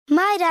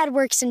My dad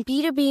works in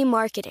B2B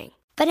marketing,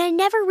 but I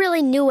never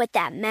really knew what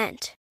that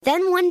meant.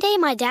 Then one day,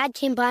 my dad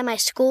came by my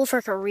school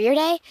for career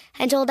day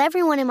and told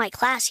everyone in my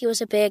class he was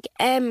a big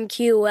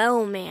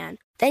MQL man.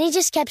 Then he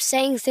just kept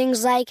saying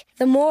things like,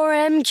 the more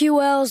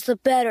MQLs, the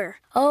better,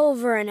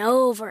 over and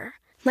over.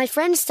 My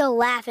friends still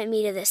laugh at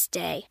me to this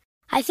day.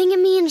 I think it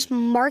means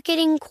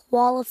marketing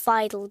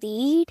qualified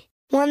lead.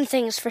 One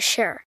thing's for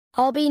sure,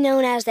 I'll be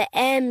known as the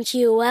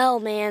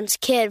MQL man's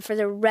kid for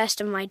the rest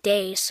of my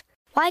days.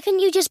 Why couldn't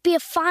you just be a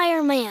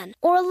fireman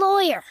or a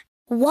lawyer?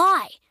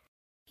 Why?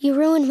 You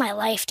ruined my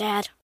life,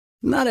 Dad.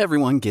 Not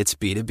everyone gets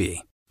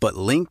B2B, but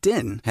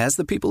LinkedIn has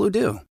the people who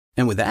do.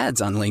 And with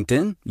ads on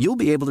LinkedIn, you'll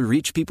be able to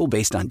reach people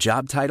based on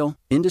job title,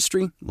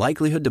 industry,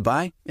 likelihood to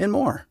buy, and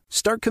more.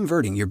 Start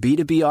converting your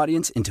B2B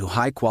audience into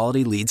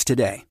high-quality leads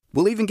today.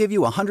 We'll even give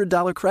you a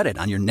 $100 credit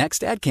on your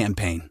next ad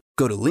campaign.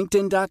 Go to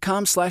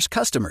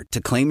linkedin.com/customer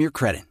to claim your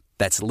credit.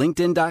 That's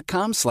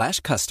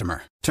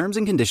linkedin.com/customer. Terms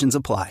and conditions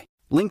apply.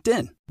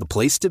 LinkedIn, the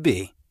place to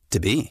be, to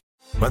be.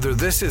 Whether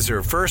this is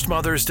her first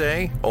Mother's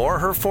Day or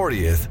her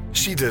 40th,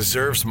 she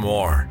deserves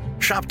more.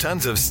 Shop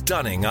tons of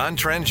stunning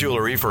on-trend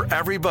jewelry for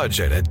every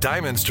budget at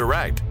Diamonds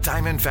Direct.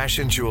 Diamond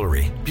fashion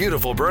jewelry,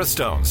 beautiful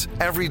birthstones,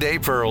 everyday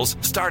pearls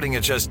starting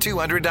at just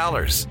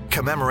 $200.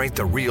 Commemorate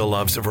the real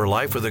loves of her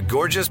life with a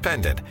gorgeous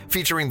pendant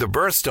featuring the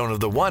birthstone of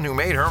the one who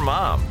made her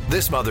mom.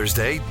 This Mother's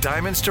Day,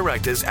 Diamonds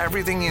Direct is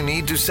everything you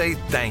need to say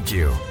thank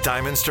you.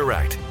 Diamonds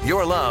Direct,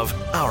 your love,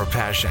 our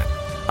passion.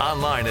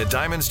 Online at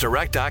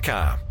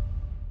diamondsdirect.com.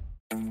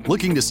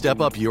 Looking to step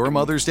up your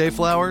Mother's Day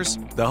flowers?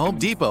 The Home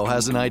Depot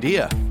has an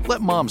idea.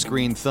 Let Mom's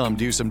green thumb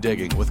do some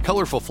digging with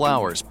colorful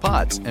flowers,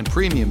 pots, and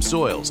premium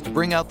soils to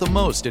bring out the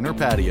most in her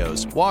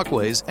patios,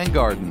 walkways, and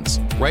gardens.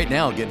 Right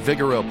now, get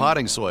Vigoro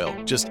potting soil,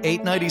 just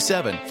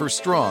 $8.97 for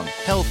strong,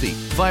 healthy,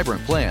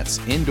 vibrant plants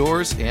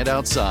indoors and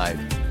outside.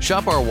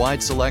 Shop our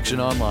wide selection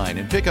online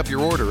and pick up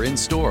your order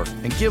in-store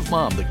and give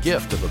Mom the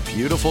gift of a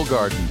beautiful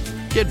garden.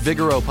 Get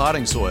Vigoro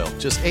potting soil,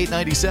 just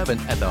 $8.97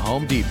 at the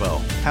Home Depot.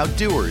 How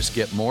doers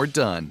get more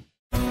done.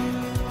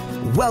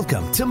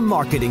 Welcome to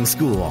Marketing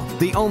School,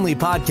 the only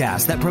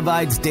podcast that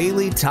provides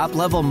daily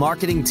top-level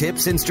marketing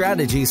tips and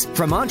strategies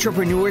from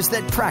entrepreneurs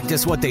that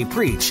practice what they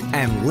preach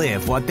and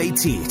live what they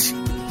teach.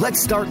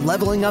 Let's start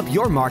leveling up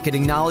your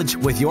marketing knowledge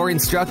with your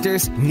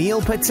instructors,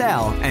 Neil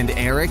Patel and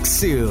Eric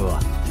Sue.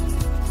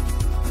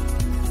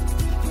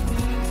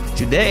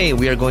 Today,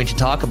 we are going to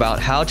talk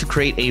about how to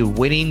create a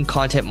winning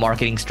content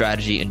marketing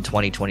strategy in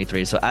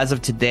 2023. So as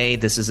of today,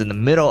 this is in the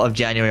middle of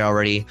January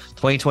already.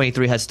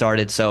 2023 has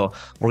started. So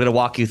we're going to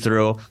walk you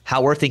through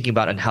how we're thinking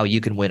about and how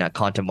you can win at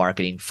content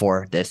marketing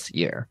for this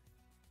year.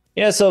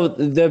 Yeah, so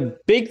the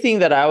big thing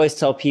that I always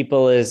tell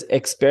people is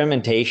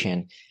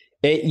experimentation.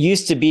 It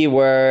used to be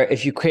where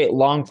if you create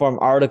long form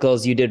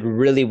articles, you did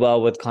really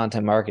well with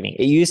content marketing.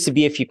 It used to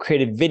be if you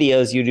created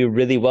videos, you do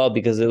really well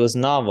because it was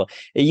novel.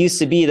 It used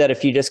to be that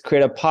if you just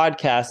create a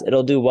podcast,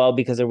 it'll do well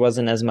because there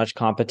wasn't as much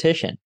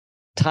competition.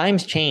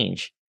 Times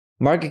change.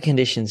 Market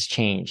conditions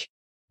change.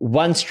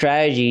 One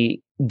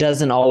strategy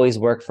doesn't always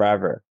work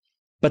forever.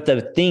 But the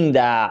thing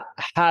that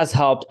has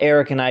helped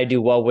Eric and I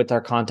do well with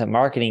our content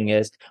marketing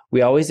is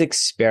we always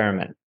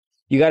experiment.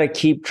 You got to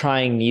keep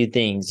trying new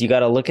things. You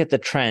got to look at the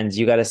trends.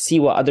 You got to see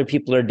what other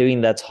people are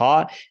doing that's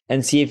hot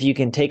and see if you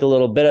can take a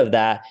little bit of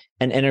that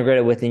and integrate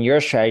it within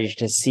your strategy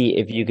to see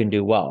if you can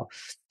do well.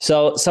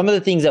 So some of the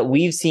things that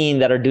we've seen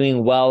that are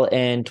doing well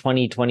in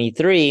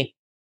 2023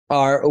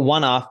 are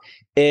one-off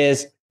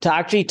is to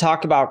actually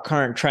talk about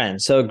current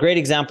trends. So a great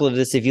example of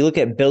this, if you look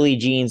at Billie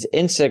Jean's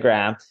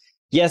Instagram,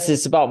 yes,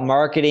 it's about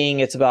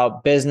marketing, it's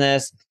about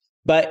business,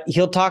 but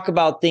he'll talk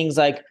about things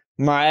like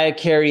Mariah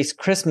Carey's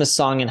Christmas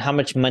song and how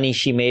much money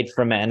she made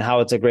from it and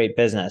how it's a great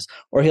business.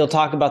 Or he'll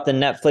talk about the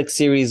Netflix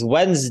series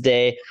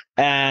Wednesday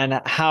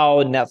and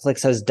how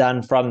Netflix has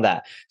done from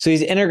that. So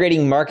he's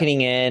integrating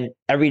marketing in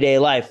everyday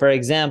life. For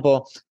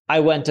example, I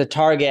went to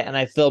Target and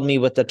I filled me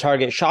with the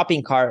Target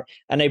shopping cart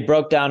and I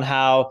broke down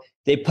how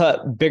they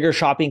put bigger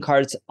shopping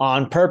carts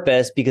on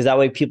purpose because that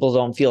way people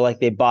don't feel like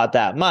they bought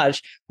that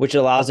much, which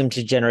allows them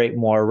to generate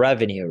more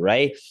revenue,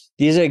 right?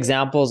 These are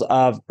examples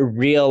of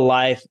real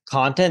life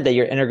content that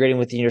you're integrating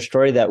within your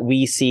story that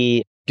we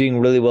see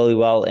doing really, really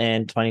well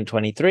in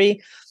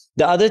 2023.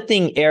 The other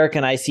thing Eric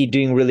and I see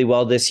doing really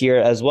well this year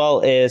as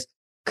well is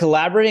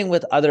collaborating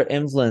with other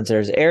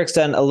influencers. Eric's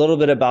done a little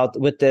bit about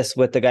with this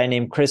with the guy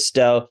named Chris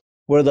Stowe,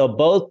 where they'll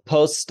both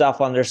post stuff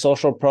on their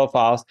social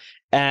profiles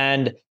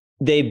and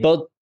they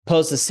both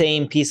post the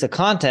same piece of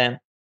content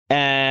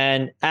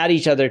and add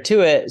each other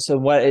to it. So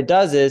what it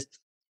does is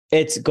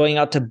it's going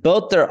out to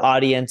both their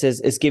audiences,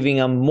 it's giving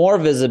them more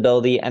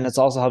visibility, and it's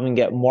also helping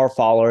get more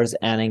followers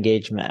and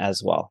engagement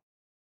as well.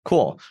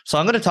 Cool. So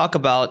I'm going to talk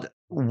about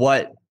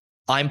what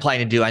I'm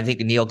planning to do. I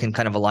think Neil can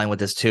kind of align with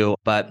this too,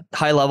 but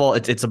high level,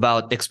 it's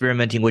about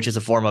experimenting, which is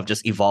a form of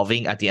just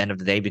evolving at the end of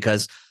the day,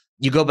 because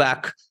you go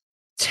back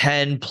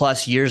 10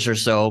 plus years or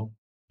so,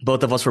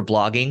 both of us were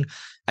blogging.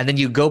 And then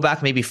you go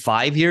back maybe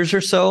 5 years or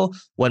so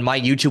when my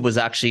YouTube was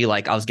actually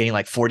like, I was getting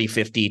like 40,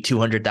 50,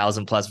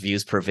 200,000 plus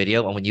views per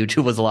video. And when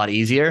YouTube was a lot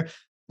easier,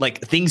 like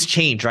things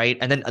change, right?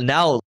 And then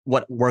now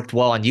what worked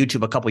well on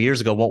YouTube a couple of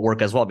years ago won't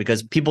work as well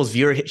because people's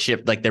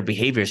viewership, like their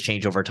behaviors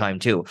change over time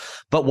too.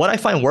 But what I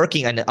find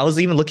working, and I was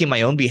even looking at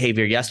my own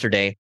behavior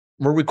yesterday.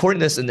 We're recording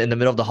this in the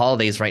middle of the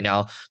holidays right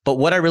now. But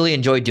what I really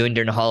enjoy doing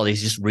during the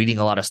holidays is just reading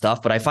a lot of stuff.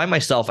 But I find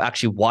myself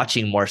actually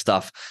watching more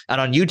stuff.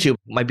 And on YouTube,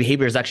 my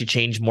behavior has actually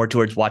changed more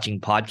towards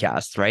watching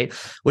podcasts, right?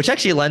 Which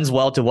actually lends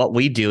well to what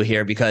we do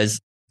here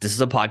because this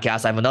is a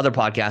podcast. I have another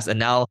podcast. And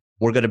now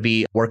we're going to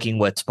be working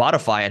with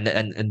Spotify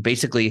and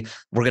basically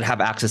we're going to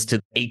have access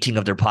to 18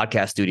 of their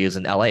podcast studios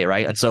in LA,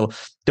 right? And so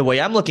the way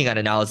I'm looking at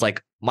it now is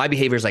like my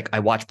behavior is like I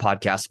watch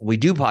podcasts. We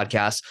do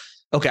podcasts.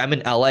 Okay, I'm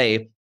in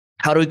LA.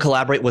 How do we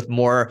collaborate with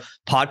more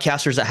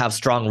podcasters that have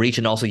strong reach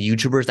and also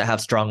YouTubers that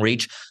have strong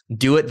reach?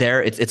 Do it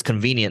there. It's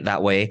convenient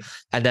that way.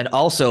 And then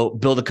also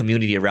build a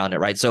community around it,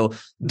 right? So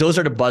those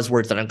are the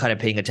buzzwords that I'm kind of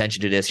paying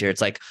attention to this year.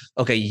 It's like,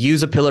 okay,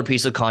 use a pillar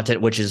piece of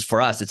content, which is for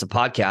us, it's a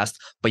podcast,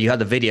 but you have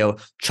the video,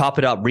 chop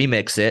it up,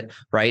 remix it,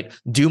 right?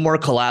 Do more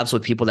collabs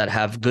with people that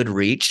have good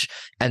reach,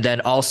 and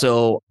then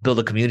also build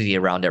a community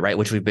around it, right?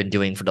 Which we've been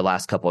doing for the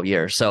last couple of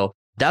years. So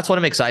that's what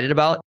I'm excited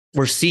about.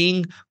 We're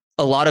seeing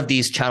a lot of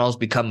these channels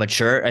become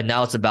mature, and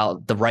now it's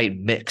about the right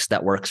mix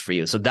that works for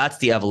you. So that's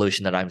the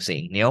evolution that I'm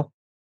seeing. Neil?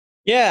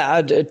 Yeah,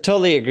 I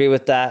totally agree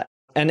with that.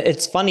 And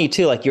it's funny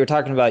too, like you were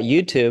talking about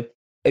YouTube.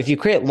 If you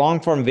create long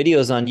form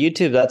videos on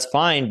YouTube, that's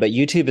fine, but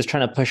YouTube is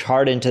trying to push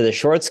hard into the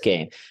shorts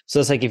game. So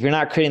it's like, if you're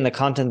not creating the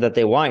content that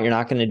they want, you're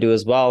not going to do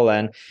as well.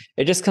 And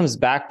it just comes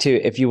back to,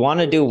 if you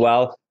want to do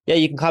well, yeah,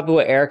 you can copy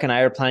what Eric and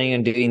I are planning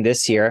on doing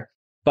this year,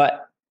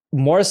 but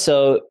more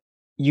so,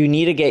 you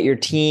need to get your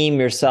team,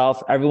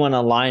 yourself, everyone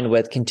aligned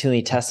with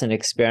continually test and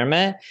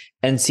experiment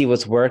and see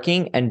what's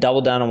working and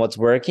double down on what's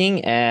working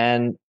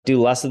and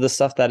do less of the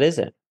stuff that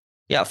isn't.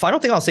 Yeah. Final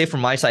thing I'll say from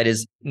my side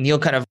is Neil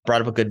kind of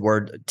brought up a good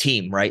word,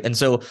 team, right? And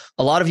so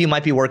a lot of you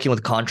might be working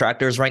with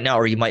contractors right now,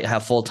 or you might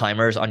have full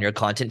timers on your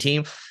content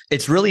team.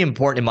 It's really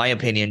important, in my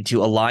opinion,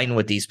 to align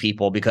with these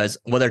people, because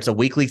whether it's a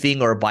weekly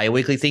thing or a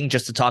bi-weekly thing,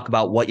 just to talk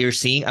about what you're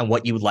seeing and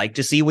what you would like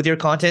to see with your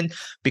content,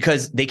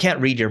 because they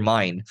can't read your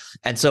mind.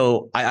 And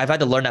so I've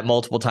had to learn that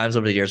multiple times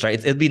over the years, right?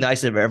 It'd be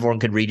nice if everyone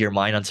could read your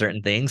mind on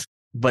certain things.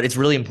 But it's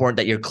really important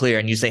that you're clear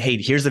and you say, hey,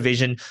 here's the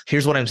vision.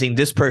 Here's what I'm seeing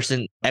this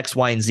person X,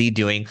 Y, and Z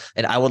doing.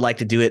 And I would like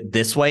to do it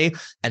this way.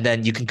 And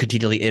then you can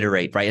continually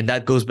iterate, right? And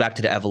that goes back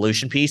to the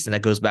evolution piece, and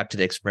that goes back to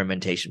the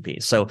experimentation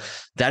piece. So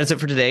that is it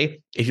for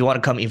today. If you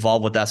want to come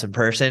evolve with us in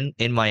person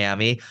in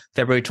Miami,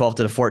 February 12th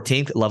to the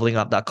 14th,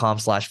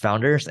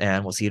 levelingup.com/founders,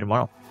 and we'll see you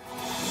tomorrow.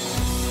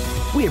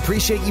 We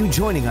appreciate you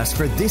joining us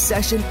for this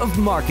session of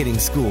Marketing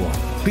School.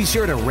 Be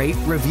sure to rate,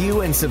 review,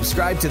 and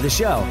subscribe to the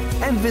show,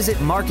 and visit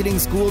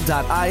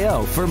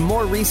marketingschool.io for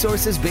more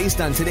resources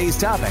based on today's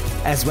topic,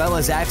 as well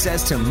as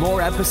access to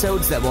more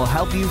episodes that will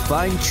help you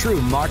find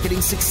true marketing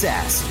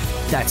success.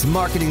 That's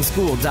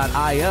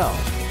marketingschool.io.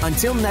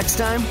 Until next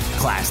time,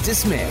 class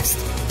dismissed.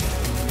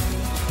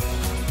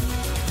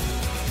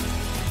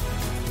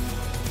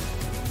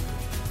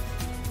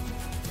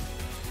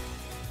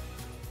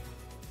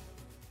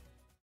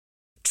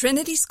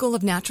 Trinity School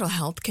of Natural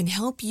Health can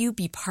help you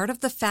be part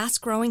of the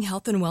fast-growing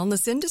health and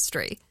wellness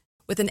industry.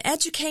 With an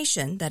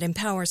education that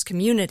empowers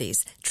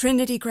communities,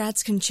 Trinity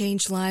grads can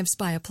change lives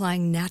by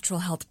applying natural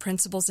health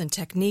principles and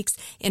techniques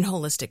in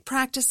holistic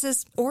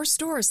practices or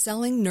stores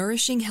selling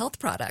nourishing health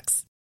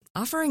products.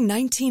 Offering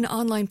 19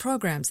 online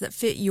programs that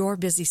fit your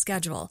busy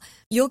schedule,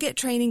 you'll get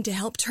training to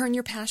help turn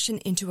your passion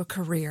into a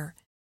career.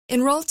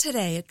 Enroll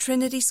today at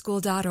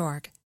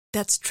trinityschool.org.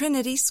 That's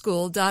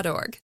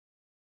trinityschool.org.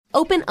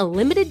 Open a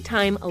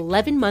limited-time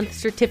 11-month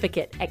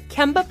certificate at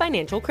Kemba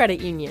Financial Credit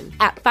Union.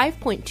 At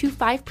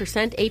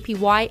 5.25%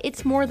 APY,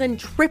 it's more than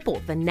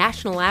triple the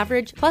national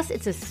average, plus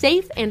it's a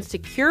safe and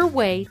secure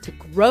way to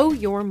grow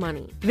your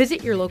money.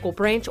 Visit your local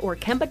branch or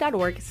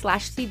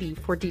kemba.org/CD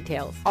for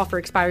details. Offer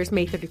expires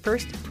May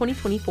 31st,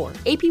 2024.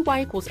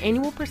 APY equals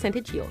annual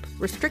percentage yield.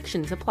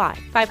 Restrictions apply.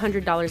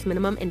 $500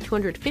 minimum and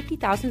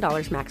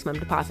 $250,000 maximum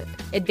deposit.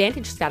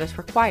 Advantage status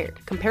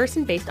required.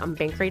 Comparison based on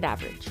bank rate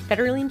average.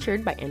 Federally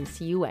insured by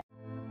NCUA.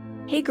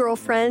 Hey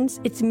girlfriends,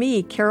 it's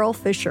me, Carol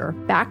Fisher,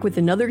 back with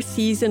another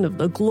season of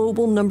the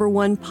global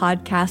 #1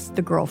 podcast,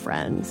 The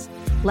Girlfriends.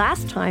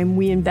 Last time,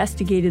 we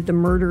investigated the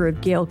murder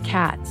of Gail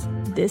Katz.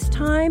 This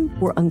time,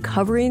 we're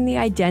uncovering the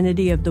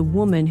identity of the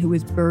woman who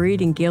was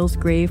buried in Gail's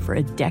grave for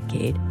a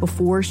decade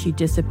before she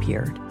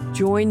disappeared.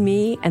 Join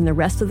me and the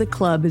rest of the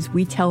club as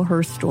we tell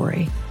her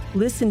story.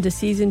 Listen to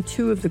Season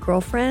 2 of The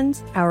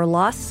Girlfriends, Our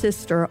Lost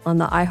Sister on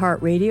the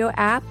iHeartRadio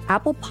app,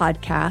 Apple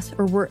Podcasts,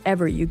 or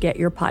wherever you get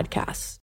your podcasts.